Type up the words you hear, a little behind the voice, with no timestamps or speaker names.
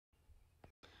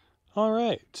All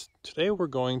right, today we're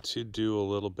going to do a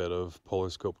little bit of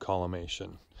PolarScope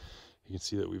collimation. You can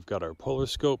see that we've got our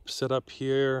PolarScope set up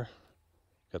here,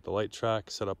 got the LighTrack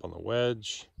set up on the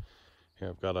wedge. Here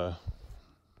I've got a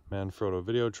Manfrotto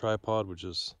video tripod, which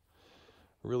is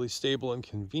really stable and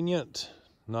convenient.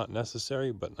 Not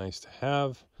necessary, but nice to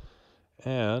have.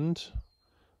 And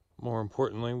more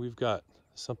importantly, we've got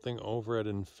something over at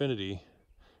Infinity,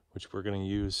 which we're going to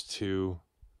use to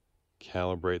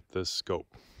calibrate this scope.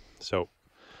 So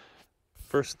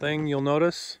first thing you'll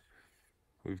notice,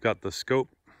 we've got the scope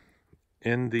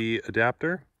in the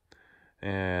adapter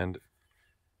and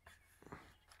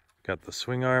got the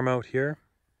swing arm out here.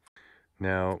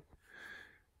 Now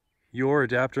your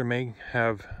adapter may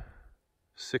have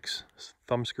 6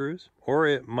 thumb screws, or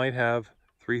it might have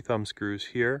 3 thumb screws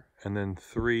here and then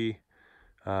 3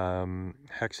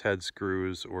 hex head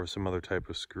screws or some other type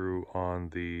of screw on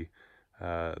the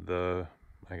I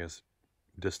guess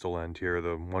distal end here,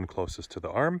 the one closest to the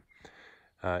arm.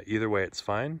 Either way it's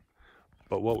fine,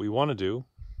 but what we want to do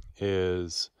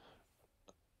is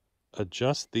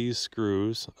adjust these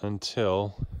screws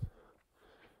until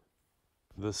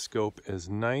the scope is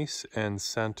nice and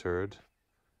centered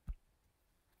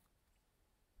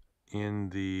in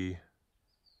the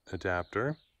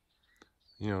adapter.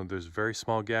 You know, there's a very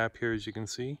small gap here, as you can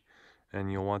see,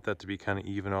 and you'll want that to be kind of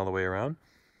even all the way around.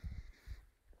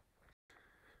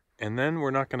 And then we're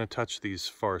not going to touch these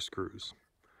far screws.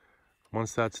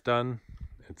 Once that's done,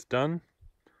 it's done,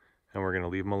 and we're going to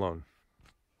leave them alone.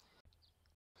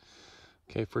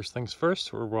 Okay, first things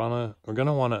first, we're going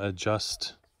to want to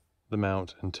adjust the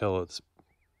mount until it's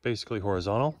basically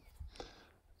horizontal.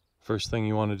 First thing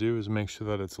you want to do is make sure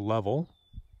that it's level.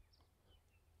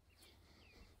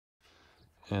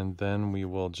 And then we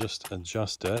will just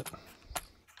adjust it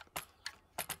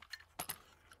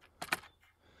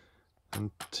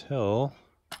until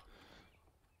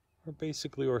we're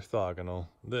basically orthogonal.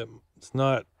 It's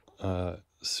not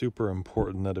super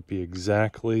important that it be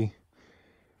exactly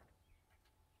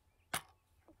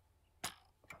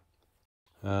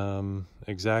at a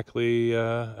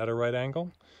right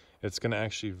angle. It's going to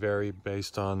actually vary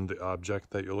based on the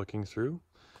object that you're looking through,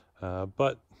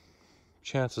 but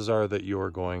chances are that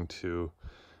you're going to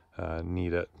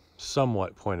need it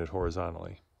somewhat pointed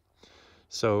horizontally.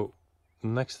 So the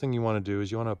next thing you want to do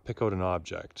is you want to pick out an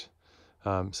object.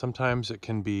 Sometimes it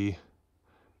can be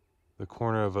the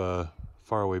corner of a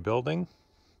faraway building,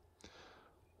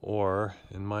 or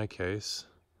in my case,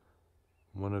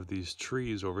 one of these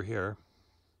trees over here.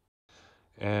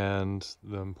 And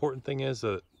the important thing is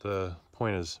that the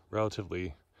point is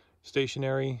relatively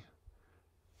stationary.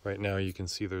 Right now you can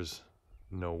see there's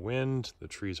no wind, the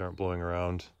trees aren't blowing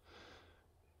around.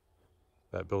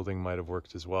 That building might have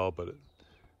worked as well, but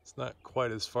it's not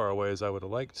quite as far away as I would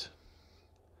have liked.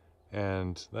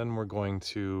 And then we're going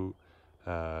to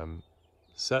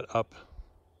set up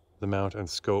the mount and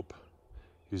scope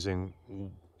using,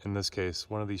 in this case,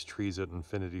 one of these trees at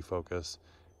infinity focus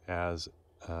as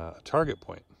a target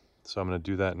point. So I'm going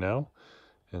to do that now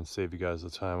and save you guys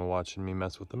the time of watching me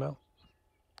mess with the mount.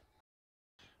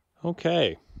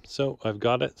 Okay, so I've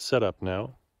got it set up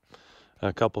now.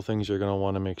 A couple things you're going to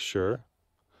want to make sure.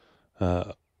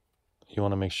 You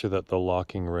want to make sure that the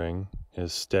locking ring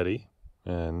is steady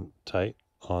and tight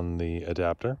on the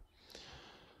adapter.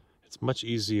 It's much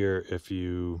easier if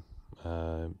you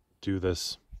do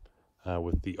this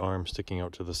with the arm sticking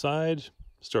out to the side.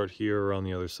 Start here or on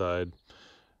the other side.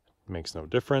 Makes no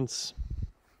difference.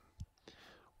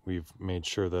 We've made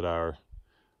sure that our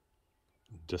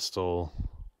distal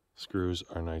screws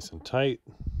are nice and tight,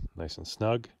 nice and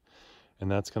snug, and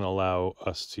that's going to allow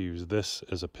us to use this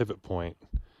as a pivot point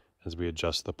as we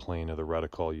adjust the plane of the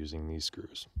reticle using these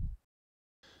screws.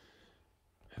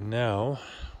 And now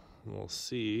we'll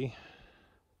see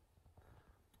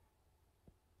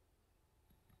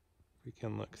if we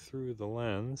can look through the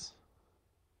lens.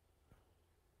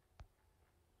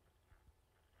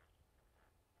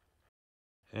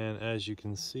 And as you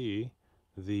can see,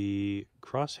 the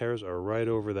crosshairs are right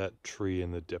over that tree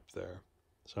in the dip there.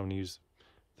 So I'm going to use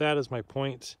that as my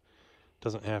point.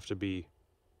 Doesn't have to be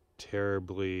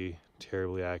terribly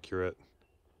accurate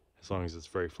as long as it's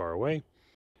very far away.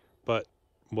 But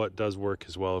what does work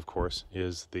as well, of course,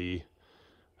 is the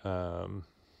corner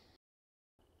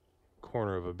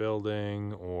of a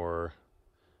building or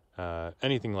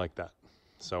anything like that.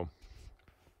 So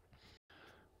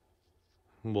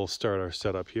we'll start our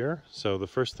setup here. So the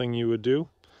first thing you would do,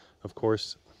 of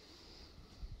course,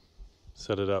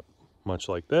 set it up much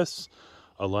like this,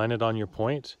 align it on your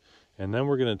point, and then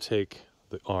we're going to take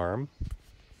the arm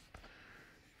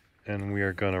and we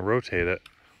are going to rotate it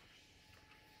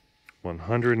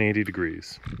 180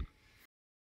 degrees.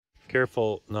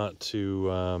 Careful not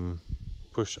to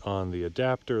push on the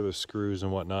adapter, the screws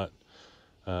and whatnot.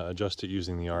 Adjust it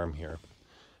using the arm here.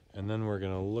 And then we're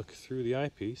going to look through the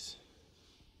eyepiece,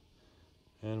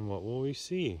 and what will we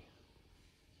see?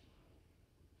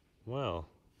 Well,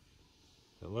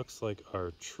 it looks like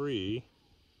our tree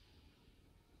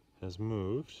has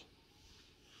moved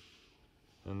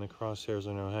and the crosshairs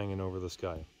are now hanging over the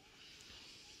sky.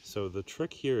 So the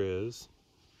trick here is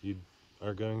you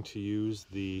are going to use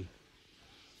the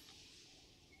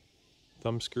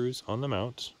thumb screws on the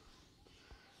mount,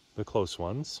 the close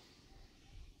ones,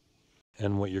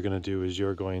 and what you're going to do is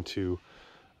you're going to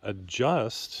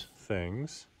adjust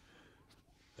things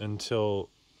until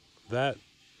that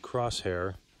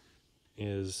crosshair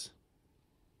is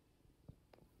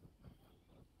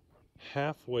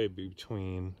halfway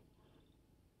between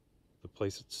the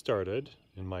place it started,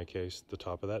 in my case the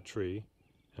top of that tree,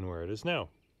 and where it is now,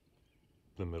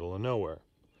 the middle of nowhere.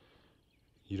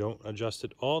 You don't adjust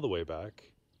it all the way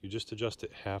back, you just adjust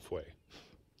it halfway.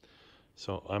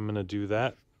 So I'm going to do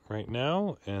that right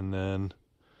now, and then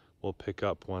we'll pick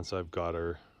up once I've got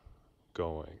her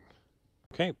going.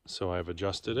 Okay, so I've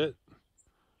adjusted it,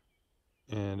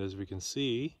 and as we can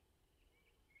see,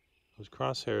 those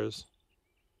crosshairs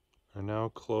are now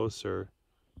closer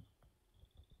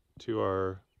to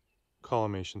our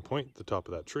collimation point, the top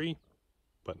of that tree,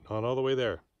 but not all the way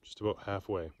there, just about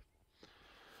halfway.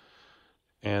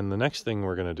 And the next thing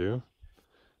we're going to do,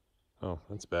 oh,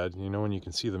 that's bad. You know when you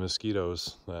can see the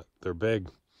mosquitoes, that they're big.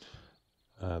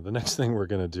 The next thing we're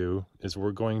going to do is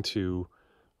we're going to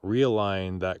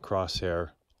realign that crosshair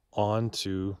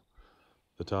onto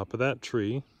the top of that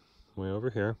tree, way over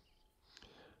here,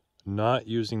 not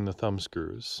using the thumb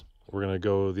screws. We're going to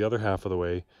go the other half of the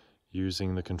way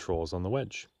using the controls on the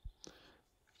wedge.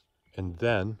 And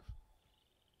then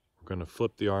we're going to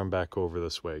flip the arm back over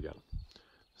this way again.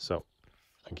 So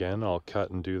again, I'll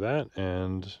cut and do that,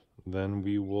 and then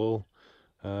we will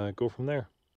go from there.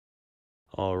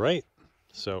 All right,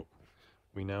 so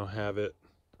we now have it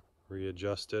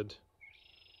readjusted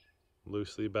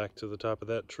loosely back to the top of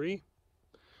that tree.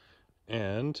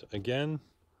 And again,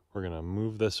 we're going to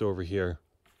move this over here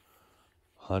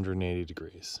 180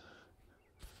 degrees.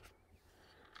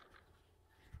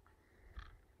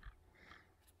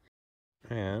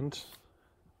 And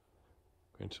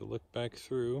I'm going to look back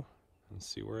through and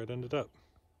see where it ended up.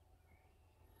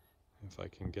 If I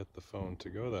can get the phone to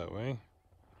go that way.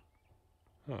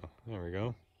 Oh, there we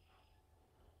go.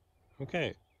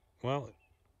 Okay, well,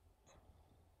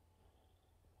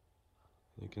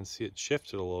 you can see it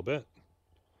shifted a little bit,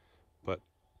 but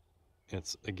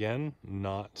it's again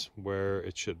not where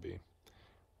it should be.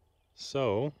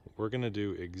 So we're going to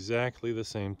do exactly the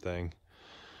same thing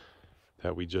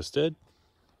that we just did.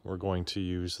 We're going to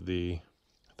use the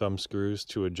thumb screws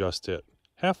to adjust it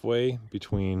halfway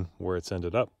between where it's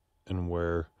ended up and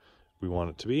where we want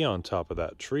it to be on top of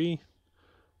that tree.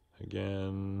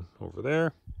 Again, over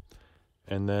there.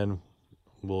 And then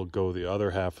we'll go the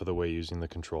other half of the way using the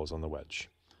controls on the wedge.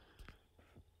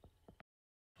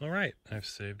 All right, I've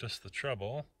saved us the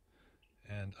trouble,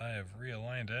 and I have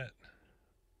realigned it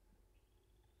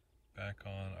back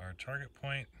on our target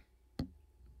point.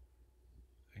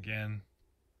 Again,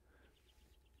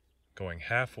 going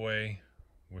halfway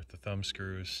with the thumb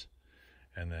screws,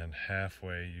 and then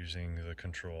halfway using the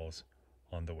controls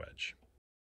on the wedge.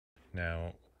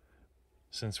 Now,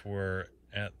 since we're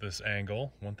at this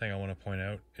angle, one thing I want to point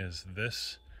out is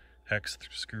this hex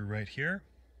screw right here.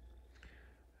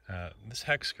 This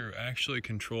hex screw actually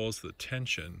controls the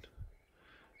tension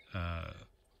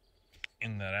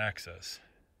in that axis.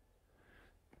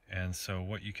 And so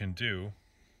what you can do,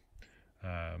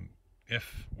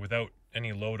 if without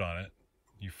any load on it,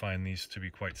 you find these to be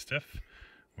quite stiff,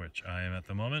 which I am at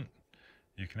the moment,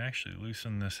 you can actually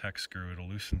loosen this hex screw. It'll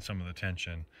loosen some of the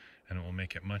tension, and it will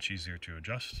make it much easier to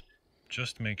adjust.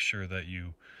 Just make sure that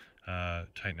you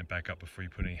tighten it back up before you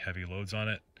put any heavy loads on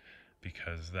it,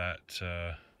 because that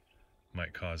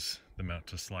might cause the mount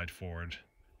to slide forward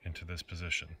into this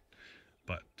position.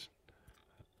 But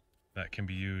that can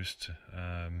be used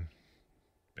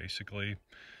basically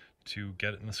to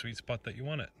get it in the sweet spot that you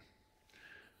want it.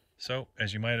 So,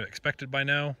 as you might have expected by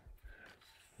now,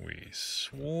 we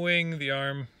swing the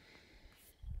arm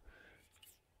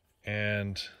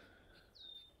and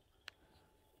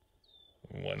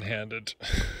one-handed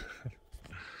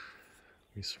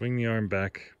we swing the arm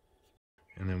back,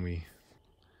 and then we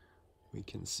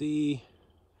can see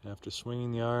after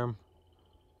swinging the arm,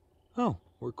 oh,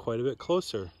 we're quite a bit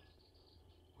closer.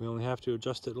 We only have to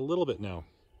adjust it a little bit now.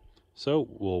 So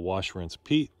we'll wash, rinse,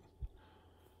 repeat.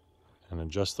 and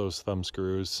adjust those thumb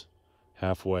screws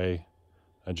halfway,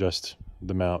 adjust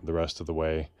the mount the rest of the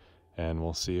way, and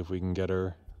we'll see if we can get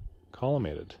her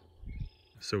collimated.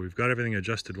 So we've got everything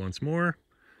adjusted once more,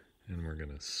 and we're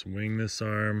going to swing this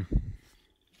arm,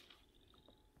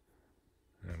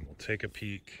 and we'll take a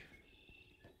peek.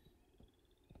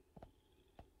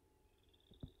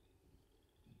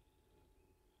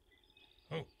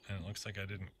 Oh, and it looks like I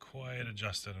didn't quite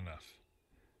adjust it enough.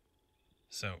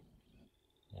 So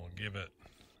we'll give it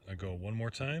a go one more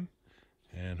time,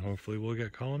 and hopefully we'll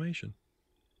get collimation.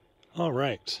 All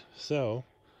right, so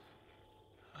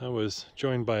I was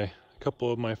joined by a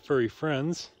couple of my furry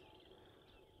friends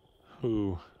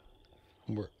who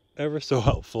were ever so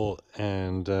helpful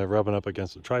and rubbing up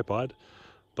against the tripod,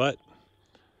 but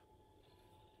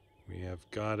we have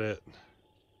got it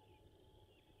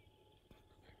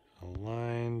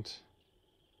aligned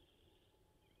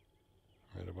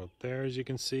right about there, as you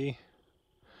can see,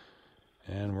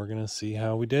 and we're gonna see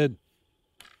how we did.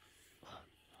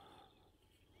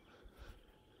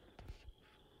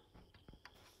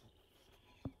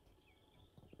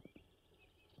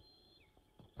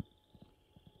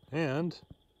 And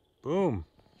boom,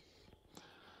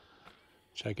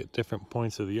 check at different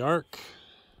points of the arc.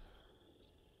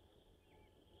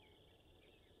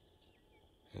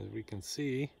 As we can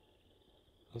see,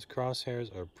 those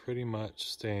crosshairs are pretty much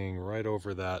staying right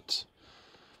over that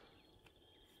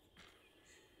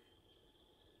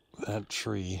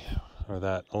tree, or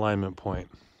that alignment point.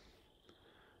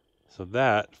 So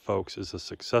that, folks, is a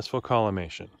successful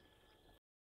collimation.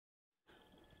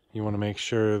 You want to make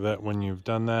sure that when you've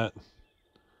done that,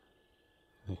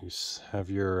 you have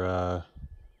your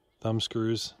thumb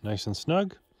screws nice and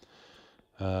snug.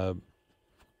 We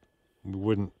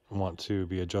wouldn't want to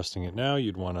be adjusting it now.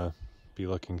 You'd want to be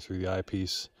looking through the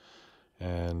eyepiece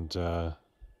and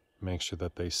make sure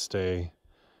that they stay,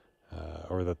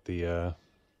 or that the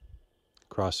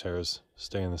crosshairs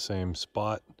stay in the same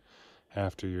spot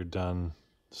after you're done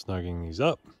snugging these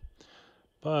up.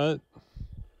 But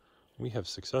we have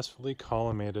successfully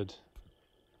collimated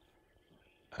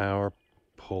our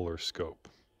Polar Scope.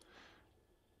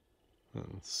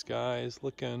 And the sky is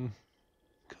looking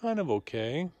kind of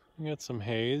okay. We got some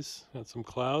haze, got some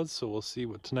clouds, so we'll see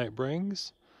what tonight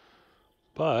brings.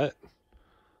 But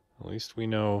at least we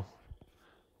know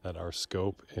that our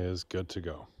scope is good to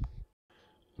go.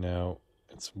 Now,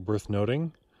 it's worth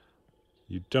noting,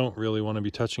 you don't really want to be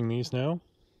touching these now.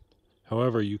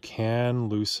 However, you can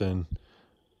loosen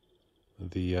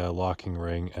the locking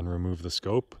ring and remove the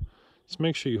scope. Just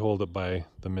make sure you hold it by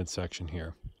the midsection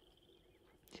here.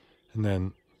 And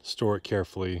then store it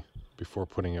carefully before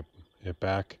putting it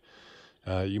back.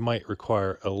 You might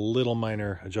require a little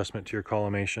minor adjustment to your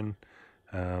collimation.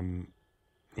 You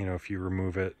know, if you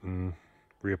remove it and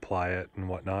reapply it and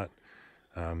whatnot,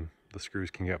 the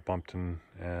screws can get bumped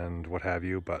and what have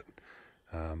you. But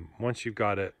once you've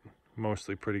got it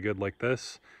mostly pretty good like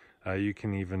this, you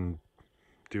can even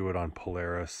do it on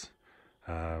Polaris,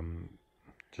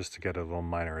 just to get a little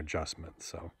minor adjustment.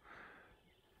 So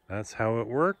that's how it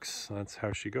works. That's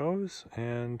how she goes.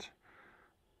 And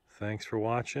thanks for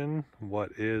watching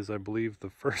what is, I believe, the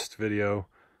first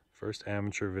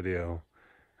amateur video,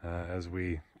 as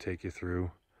we take you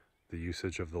through the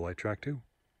usage of the LighTrack II.